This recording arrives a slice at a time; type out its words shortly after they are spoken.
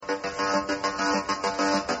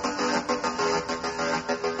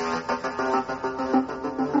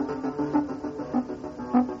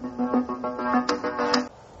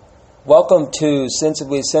Welcome to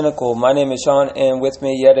Sensibly, Cynical. My name is Sean, and with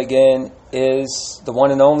me yet again is the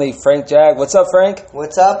one and only Frank Jag. What's up, Frank?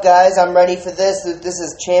 What's up, guys? I'm ready for this. This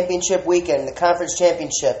is championship weekend, the conference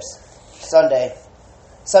championships. Sunday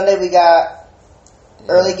we got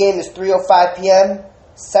early game is 3:05 p.m.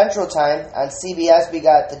 Central Time on CBS. We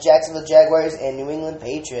got the Jacksonville Jaguars and New England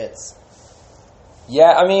Patriots.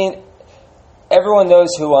 Yeah, I mean, everyone knows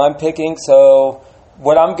who I'm picking, so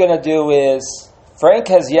what I'm going to do is, Frank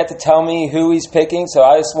has yet to tell me who he's picking, so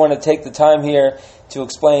I just want to take the time here to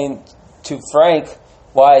explain to Frank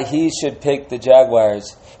why he should pick the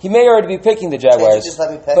Jaguars. He may already be picking the Jaguars. Can't you just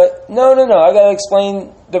let me pick? But no. I got to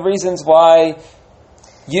explain the reasons why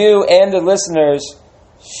you and the listeners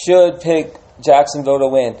should pick Jacksonville to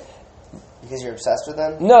win. Because you're obsessed with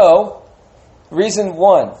them? No. Reason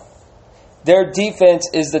one, their defense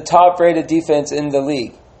is the top-rated defense in the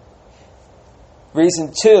league.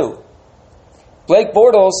 Reason two, Blake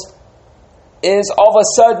Bortles is all of a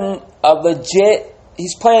sudden a legit,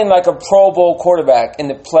 he's playing like a Pro Bowl quarterback in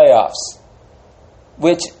the playoffs,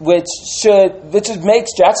 which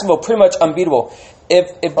makes Jacksonville pretty much unbeatable.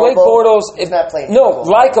 If Blake Bortles, he's not playing no, Pro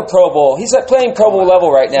Bowl like a Pro Bowl, he's playing Pro Bowl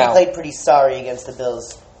level right now. He played pretty sorry against the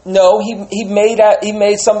Bills. No, he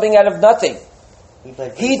made something out of nothing.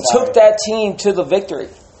 He took that team to the victory.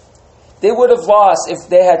 They would have lost if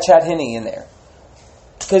they had Chad Henne in there.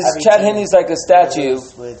 Because Chad Henne's like a statue.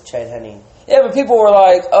 With Chad Henne. Yeah, but people were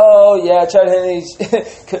like, oh, yeah, Chad Henne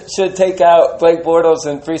should take out Blake Bortles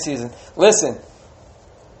in preseason. Listen,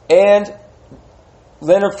 and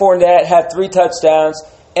Leonard Fournette had 3 touchdowns,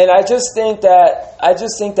 and I just think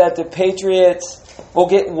that the Patriots will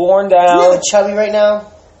get worn down. Do you have a chubby right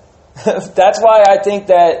now? That's why I think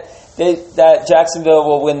that Jacksonville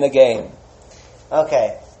will win the game.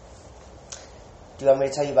 Okay. Do you want me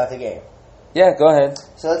to tell you about the game? Yeah, go ahead.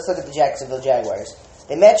 So let's look at the Jacksonville Jaguars.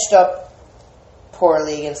 They matched up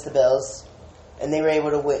poorly against the Bills, and they were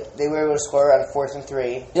able to win. They were able to score on 4th and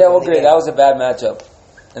 3. Yeah, well, great. That was a bad matchup,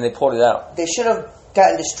 and they pulled it out. They should have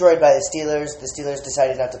gotten destroyed by the Steelers. The Steelers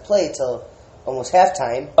decided not to play till almost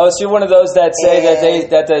halftime. Oh, so you're one of those that say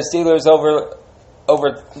that the Steelers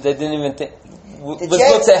over they didn't even think was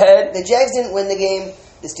looked ahead. The Jags didn't win the game.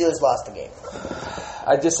 The Steelers lost the game.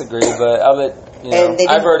 I disagree, but I'll let you know.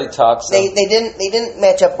 I've already talked. So. They didn't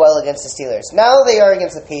match up well against the Steelers. Now they are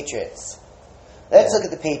against the Patriots. Let's look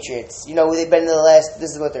at the Patriots. You know, they've been in the last.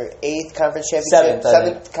 This is what their 8th conference championship,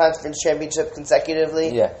 7th conference championship consecutively.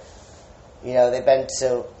 Yeah. You know, they've been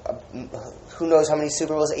to who knows how many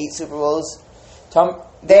Super Bowls? 8 Super Bowls.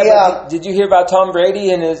 Did you hear about Tom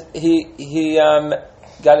Brady and he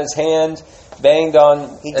got his hand banged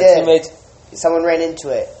on a teammate's? Someone ran into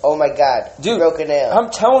it. Oh my God. Dude, broke a nail. I'm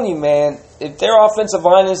telling you, man, if their offensive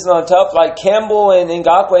line isn't on top, like Campbell and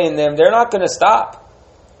Ngakoue and them, they're not going to stop.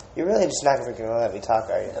 You're really just not going to let me talk,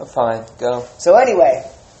 are you? Fine, go. So anyway,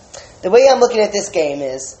 the way I'm looking at this game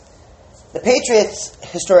is the Patriots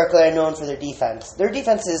historically are known for their defense. Their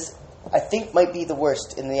defense is, I think, might be the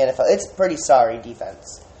worst in the NFL. It's pretty sorry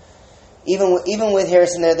defense. Even with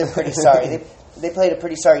Harrison there, they're pretty sorry. They played a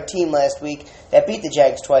pretty sorry team last week that beat the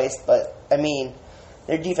Jags twice, but, I mean,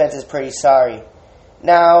 their defense is pretty sorry.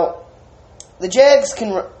 Now, the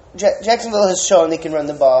Jacksonville has shown they can run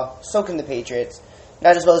the ball. So can the Patriots.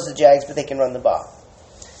 Not as well as the Jags, but they can run the ball.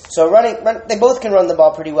 So they both can run the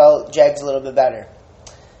ball pretty well. Jags a little bit better.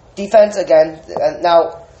 Defense, again.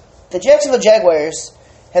 Now, the Jacksonville Jaguars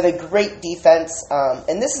have a great defense,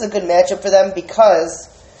 and this is a good matchup for them because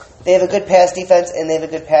they have a good pass defense and they have a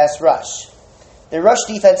good pass rush. Their rush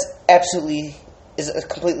defense absolutely is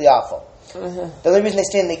completely awful. Mm-hmm. The only reason they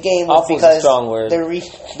stay in the game was because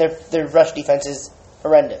their rush defense is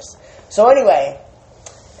horrendous. So anyway,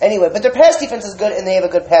 but their pass defense is good and they have a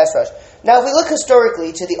good pass rush. Now, if we look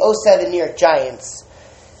historically to the 2007 New York Giants,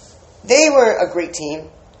 they were a great team,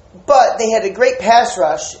 but they had a great pass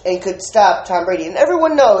rush and could stop Tom Brady. And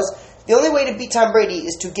everyone knows the only way to beat Tom Brady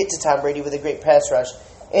is to get to Tom Brady with a great pass rush.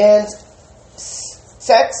 And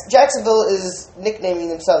Jacksonville is nicknaming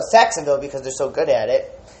themselves Saxonville because they're so good at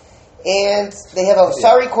it. And they have a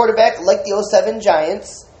sorry quarterback like the 2007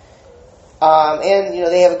 Giants. And,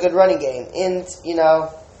 they have a good running game. And, the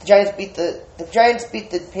Giants beat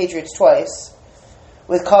the Patriots twice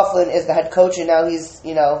with Coughlin as the head coach, and now he's,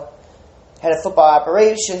 head of football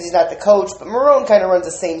operations. He's not the coach, but Marone kind of runs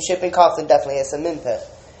the same ship, and Coughlin definitely has some input.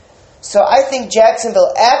 So I think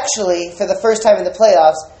Jacksonville actually, for the first time in the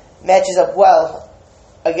playoffs, matches up well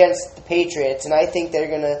against the Patriots, and I think they're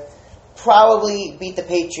going to probably beat the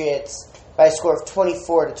Patriots by a score of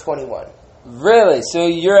 24-21. Really? So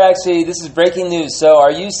you're actually, this is breaking news. So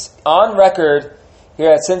are you on record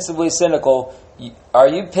here at Sensibly Cynical, Are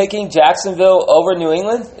you picking Jacksonville over New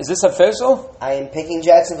England? Is this official? I am picking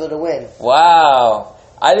Jacksonville to win. Wow.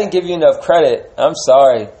 I didn't give you enough credit. I'm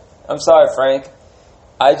sorry. I'm sorry, Frank.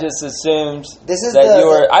 I just assumed you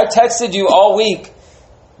were... I texted you all week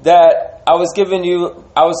that I was giving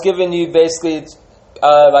you basically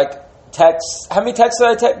texts. How many texts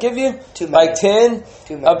did I give you? Too many. Like 10?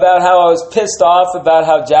 About how I was pissed off about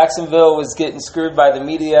how Jacksonville was getting screwed by the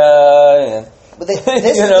media and... But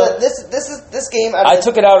this game... I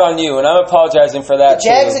took it out on you, and I'm apologizing for that, the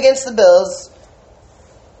Jags against the Bills...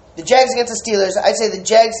 The Jags against the Steelers, I'd say the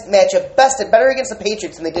Jags match up better against the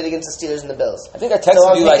Patriots than they did against the Steelers and the Bills. I think I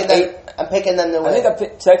texted you like 8... I'm picking them to win. I think I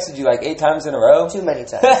texted you like 8 times in a row. Too many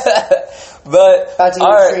times. But... About to get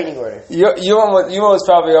a restraining order. You almost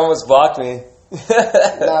probably almost blocked me.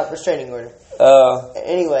 Not restraining order.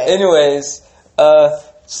 Anyways,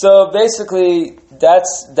 so basically,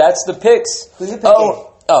 that's the picks. Who you picking?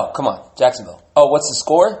 Oh, come on. Jacksonville. Oh, what's the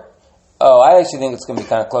score? Oh, I actually think it's going to be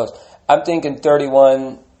kind of close. I'm thinking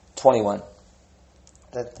 31-21.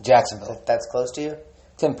 Jacksonville. That's close to you?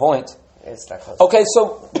 10 points. It's not close. Okay,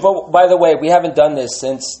 so, but by the way, we haven't done this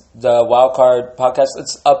since the Wild Card podcast.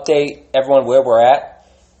 Let's update everyone where we're at.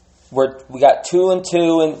 We got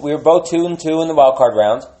 2-2, and we were both 2-2 in the Wild Card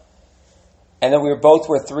round. And then we were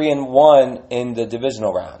 3-1 in the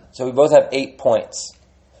divisional round. So we both have 8 points.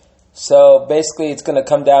 So basically it's going to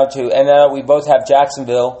come down to, and now we both have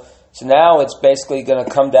Jacksonville. So now it's basically going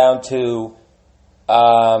to come down to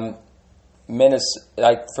Minnesota.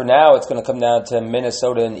 Like for now, it's going to come down to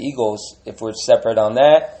Minnesota and Eagles. If we're separate on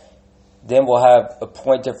that, then we'll have a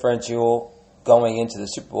point differential going into the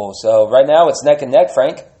Super Bowl. So right now it's neck and neck,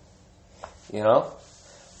 Frank. You know.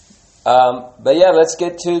 But yeah, let's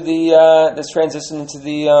get to let's transition into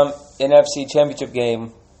the NFC Championship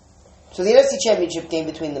game. So the NFC Championship game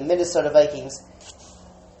between the Minnesota Vikings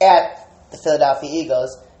at the Philadelphia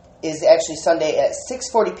Eagles is actually Sunday at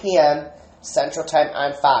 6:40 p.m. Central Time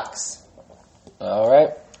on Fox. All right,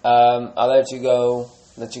 I'll let you go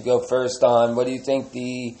first on what do you think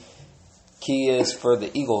the key is for the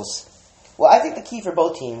Eagles? Well, I think the key for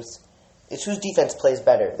both teams is whose defense plays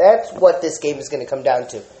better. That's what this game is going to come down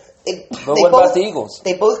to. But what about the Eagles?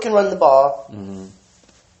 They both can run the ball. Mm-hmm.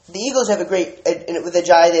 The Eagles have a great, with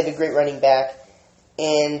Ajayi, they have a great running back,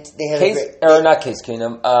 and they have not Case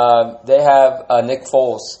Keenum. They have Nick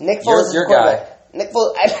Foles. Nick Foles is your guy. Nick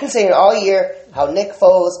Foles. I've been saying all year how Nick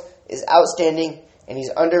Foles is outstanding, and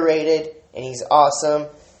he's underrated, and he's awesome,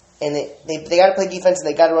 and they got to play defense and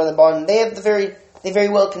they got to run the ball, and they very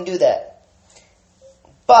well can do that.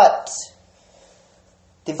 But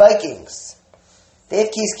the Vikings. They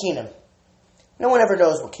have Case Keenum. No one ever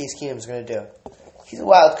knows what Case Keenum is going to do. He's a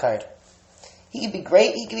wild card. He could be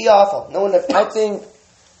great. He could be awful. No one. I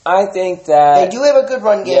think that they do have a good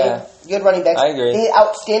run game. Yeah, good running backs. I agree. They have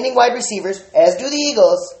outstanding wide receivers, as do the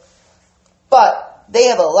Eagles. But they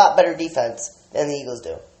have a lot better defense than the Eagles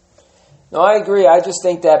do. No, I agree. I just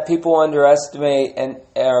think that people underestimate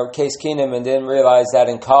Case Keenum and didn't realize that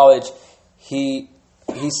in college he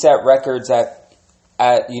set records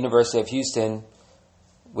at University of Houston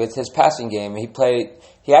with his passing game.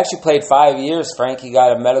 He actually played 5 years, Frank. He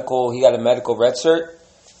got a medical red shirt.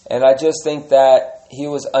 And I just think that he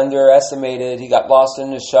was underestimated. He got lost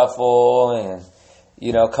in the shuffle and,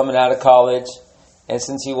 coming out of college. And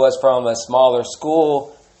since he was from a smaller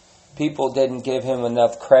school, people didn't give him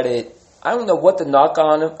enough credit. I don't know what the knock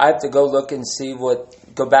on him. I have to go look and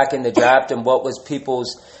go back in the draft and what was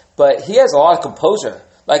people's, but he has a lot of composure.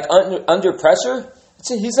 Like under pressure,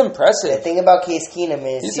 he's impressive. The thing about Case Keenum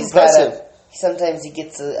is he's impressive. Sometimes he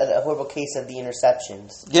gets a horrible case of the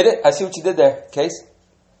interceptions. Get it? I see what you did there, Case.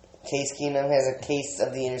 Case Keenum has a case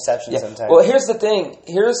of the interceptions sometimes. Well, here's the thing.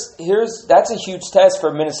 That's a huge test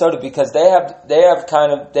for Minnesota because they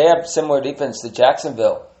have similar defense to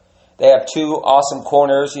Jacksonville. They have 2 awesome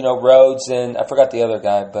corners, Rhodes and I forgot the other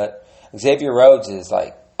guy, but Xavier Rhodes is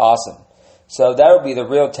like awesome. So that would be the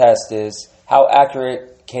real test: is how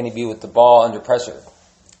accurate can he be with the ball under pressure?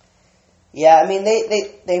 Yeah, I mean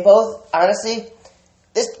they both honestly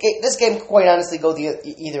this game quite honestly go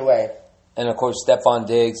either way. And of course, Stephon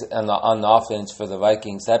Diggs on the offense for the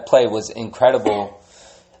Vikings, that play was incredible.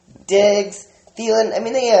 Diggs, Thielen, I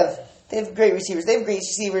mean they have great receivers. They have great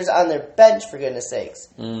receivers on their bench, for goodness sakes.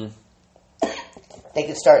 They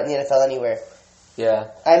could start in the NFL anywhere.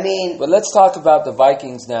 Yeah, I mean, but let's talk about the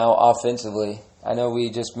Vikings now offensively. I know we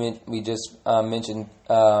just mentioned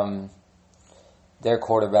their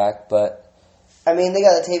quarterback, but I mean they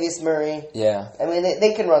got Latavius Murray. Yeah, I mean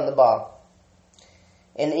they can run the ball,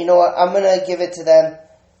 and you know what? I'm gonna give it to them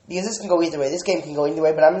because this can go either way. This game can go either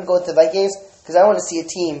way, but I'm gonna go with the Vikings because I want to see a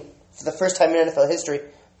team for the first time in NFL history,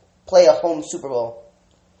 play a home Super Bowl.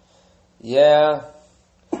 Yeah.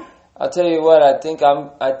 I'll tell you what,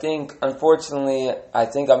 unfortunately, I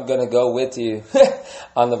think I'm going to go with you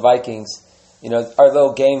on the Vikings. Our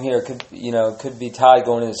little game here could be tied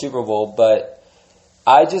going into the Super Bowl, but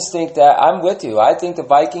I just think that I'm with you. I think the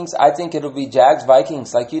Vikings, I think it'll be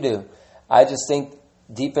Jags-Vikings like you do. I just think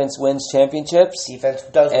defense wins championships. Defense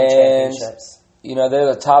does win championships.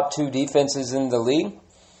 They're the top 2 defenses in the league.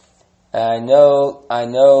 I know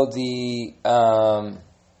the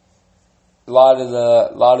a lot of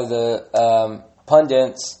the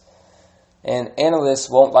pundits and analysts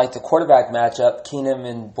won't like the quarterback matchup, Keenum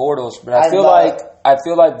and Bortles, but I feel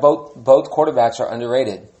like both quarterbacks are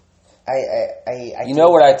underrated. I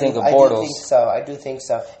what I think of Bortles. I do think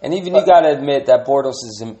so. And even you got to admit that Bortles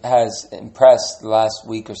has impressed the last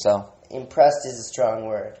week or so. Impressed is a strong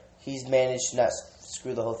word. He's managed to not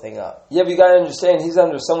screw the whole thing up. Yeah, but you got to understand he's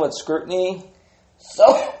under somewhat scrutiny.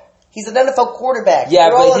 So he's an NFL quarterback. Yeah,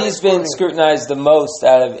 but he's been scrutinized the most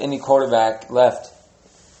out of any quarterback left.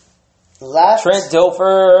 Trent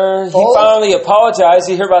Dilfer, he finally apologized.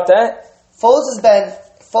 You hear about that? Foles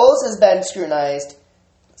has been scrutinized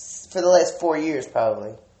for the last 4 years,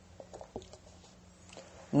 probably.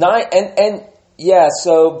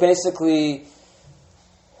 So basically,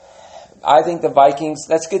 I think the Vikings.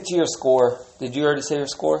 Let's get to your score. Did you already say your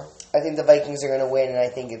score? I think the Vikings are going to win, and I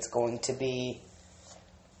think it's going to be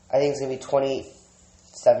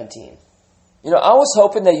 20-17. I was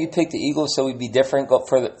hoping that you picked the Eagles so we'd be different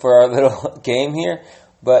for our little game here.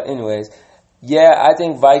 But anyways, yeah, I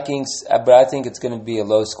think Vikings, but I think it's going to be a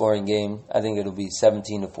low-scoring game. I think it'll be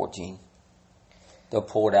 17-14. They'll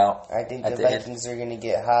pull it out. I think the Vikings are going to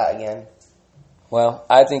get hot again. Well,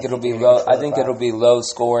 I think it'll be low. I think it'll be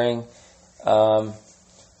low-scoring. So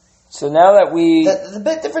now that the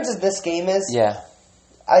big difference in this game is,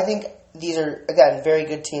 I think these are again very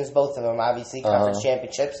good teams, both of them. Obviously, conference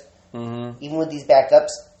championships. Mm-hmm. Even with these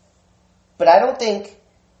backups, but I don't think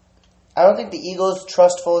the Eagles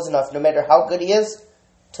trust Foles enough, no matter how good he is,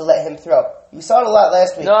 to let him throw. We saw it a lot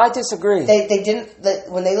last week. No, I disagree. They didn't.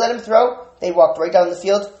 When they let him throw, they walked right down the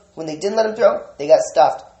field. When they didn't let him throw, they got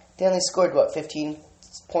stuffed. They only scored 15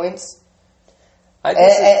 points.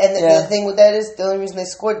 The thing with that is the only reason they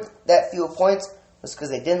scored that few points was because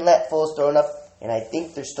they didn't let Foles throw enough, and I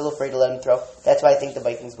think they're still afraid to let him throw. That's why I think the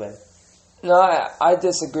Vikings win. No, I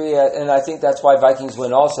disagree, and I think that's why Vikings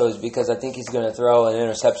win also is because I think he's going to throw an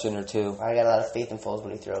interception or two. I got a lot of faith in Foles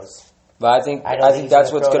when he throws. But I think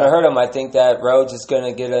that's what's going to hurt him. I think that Rhodes is going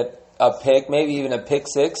to get a pick, maybe even a pick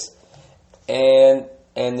 6, and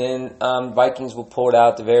then Vikings will pull it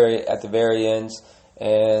out at the very ends,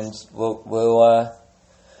 and we'll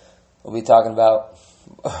be talking about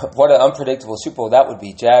what an unpredictable Super Bowl that would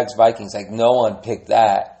be. Jags Vikings, like no one picked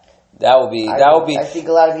that. That would be. I think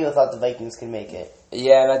a lot of people thought the Vikings could make it.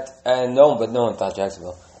 Yeah, and no one thought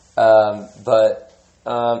Jacksonville.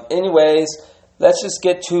 Anyways, let's just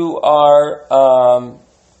get to our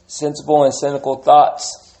sensible and cynical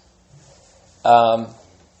thoughts.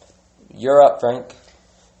 You're up, Frank.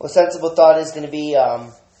 Well, sensible thought is going to be,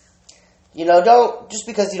 don't just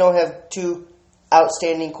because you don't have 2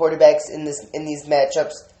 outstanding quarterbacks in these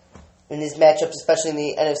matchups, especially in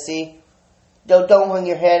the NFC. Don't hang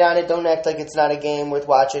your head on it. Don't act like it's not a game worth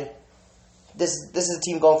watching. This is a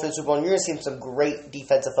team going for the Super Bowl, and you're going to see some great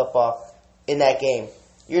defensive football in that game.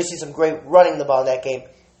 You're going to see some great running the ball in that game,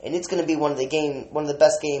 and it's going to be one of the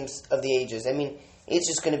best games of the ages. I mean, it's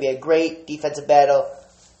just going to be a great defensive battle.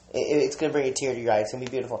 It's going to bring a tear to your eye. It's going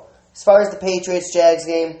to be beautiful. As far as the Patriots-Jags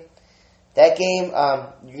game, that game,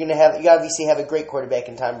 you obviously have a great quarterback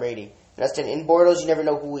in Tom Brady. In Bortles, you never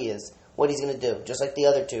know who he is, what he's going to do, just like the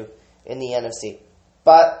other 2 in the NFC.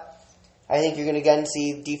 But I think you're going to again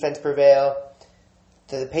see defense prevail.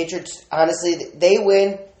 The Patriots, honestly, they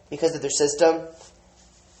win because of their system,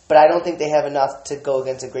 but I don't think they have enough to go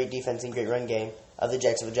against a great defense and great run game of the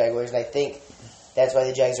Jacksonville Jaguars, and I think that's why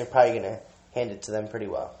the Jags are probably going to hand it to them pretty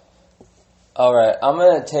well. All right, I'm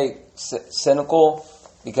going to take cynical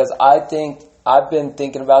because I've been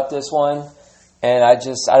thinking about this one, and I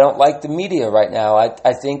don't like the media right now.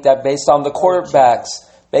 I think that based on the quarterbacks,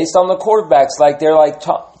 like they're like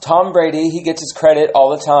Tom Brady, he gets his credit all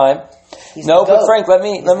the time. But Frank, let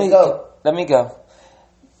me go.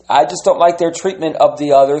 I just don't like their treatment of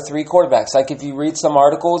the other 3 quarterbacks. Like if you read some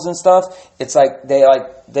articles and stuff, it's like they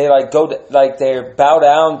bow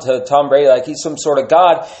down to Tom Brady like he's some sort of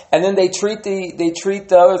god, and then they treat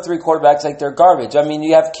the other 3 quarterbacks like they're garbage. I mean,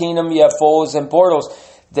 you have Keenum, you have Foles, and Bortles.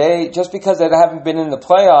 Just because they haven't been in the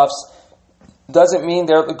playoffs doesn't mean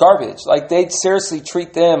they're garbage. Like they seriously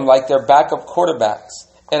treat them like they're backup quarterbacks,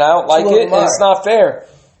 and I don't like Two of it, them and it's not fair.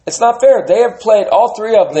 It's not fair. They have played, all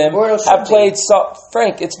three of them have played,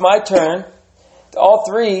 Frank, it's my turn. All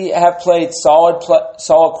three have played solid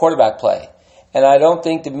quarterback play. And I don't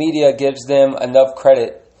think the media gives them enough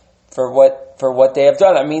credit for what they have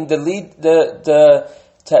done. I mean, the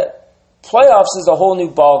playoffs is a whole new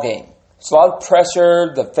ball game. It's a lot of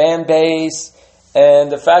pressure, the fan base,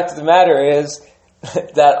 and the fact of the matter is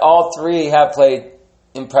that all three have played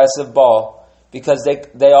impressive ball because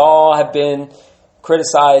they all have been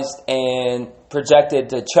criticized and projected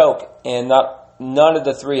to choke, and none of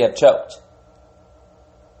the three have choked.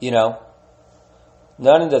 None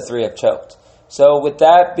of the three have choked. So with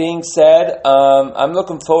that being said, I'm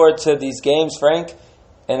looking forward to these games, Frank,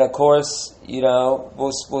 and of course,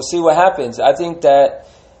 we'll see what happens. I think that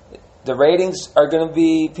the ratings are going to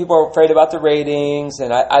be, people are afraid about the ratings,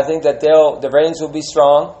 and I think that the ratings will be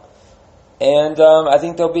strong, and I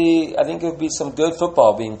think it'll be some good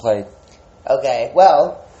football being played. Okay,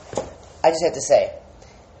 well, I just have to say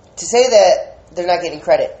that they're not getting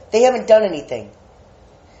credit. They haven't done anything.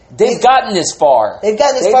 They've gotten this far. They've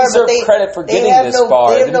gotten this far, but they deserve credit for getting this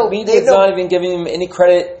far. The media's not even giving them any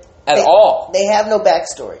credit at all. They have no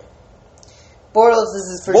backstory. Bortles is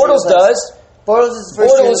his first. Bortles does. Bortles is his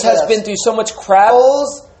first. Bortles has been through so much crap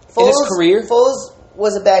in his career. Foles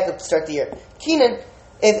was a backup to start the year. Keenum,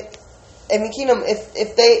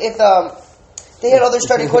 if they had other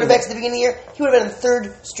starting quarterbacks at the beginning of the year, he would have been a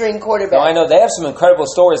third-string quarterback. No, I know. They have some incredible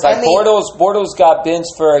stories. Like Bortles got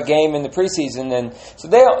benched for a game in the preseason, and so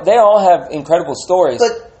they all have incredible stories.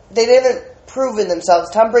 But they haven't proven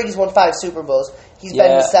themselves. Tom Brady's won 5 Super Bowls. He's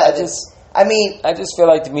been to 7. I just feel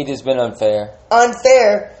like the media's been unfair.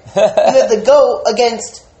 Unfair? You have to go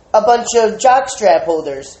against a bunch of jockstrap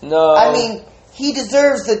holders. No. I mean, he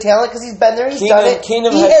deserves the talent because he's been there. He's done it.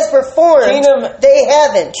 He has performed. They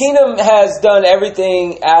haven't. Keenum has done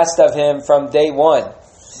everything asked of him from day one.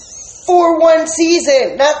 For one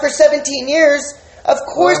season, not for 17 years. Of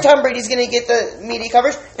course Tom Brady's going to get the media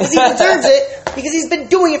coverage because he deserves it because he's been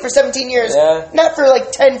doing it for 17 years. Yeah. Not for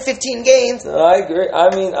like 10, 15 games. No, I agree.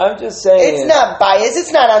 I mean, I'm just saying. It's not biased.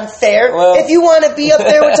 It's not unfair. Well, if you want to be up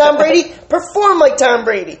there with Tom Brady, perform like Tom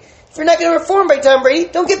Brady. If you're not going to perform like Tom Brady,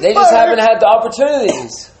 don't get They just haven't had the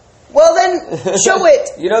opportunities. Well, then, show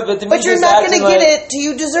it. But you're not going to get it till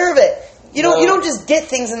you deserve it. You don't just get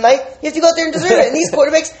things in life. You have to go out there and deserve it. And these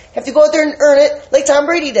quarterbacks have to go out there and earn it like Tom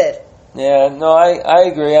Brady did. Yeah, no, I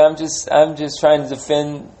agree. I'm just trying to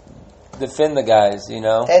defend the guys,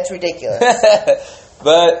 That's ridiculous.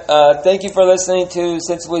 But thank you for listening to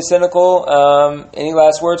Sensibly Cynical. Any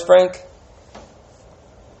last words, Frank?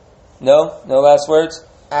 No last words.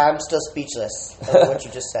 I'm still speechless over what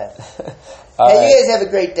you just said. Hey, you guys have a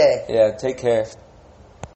great day. Yeah, take care.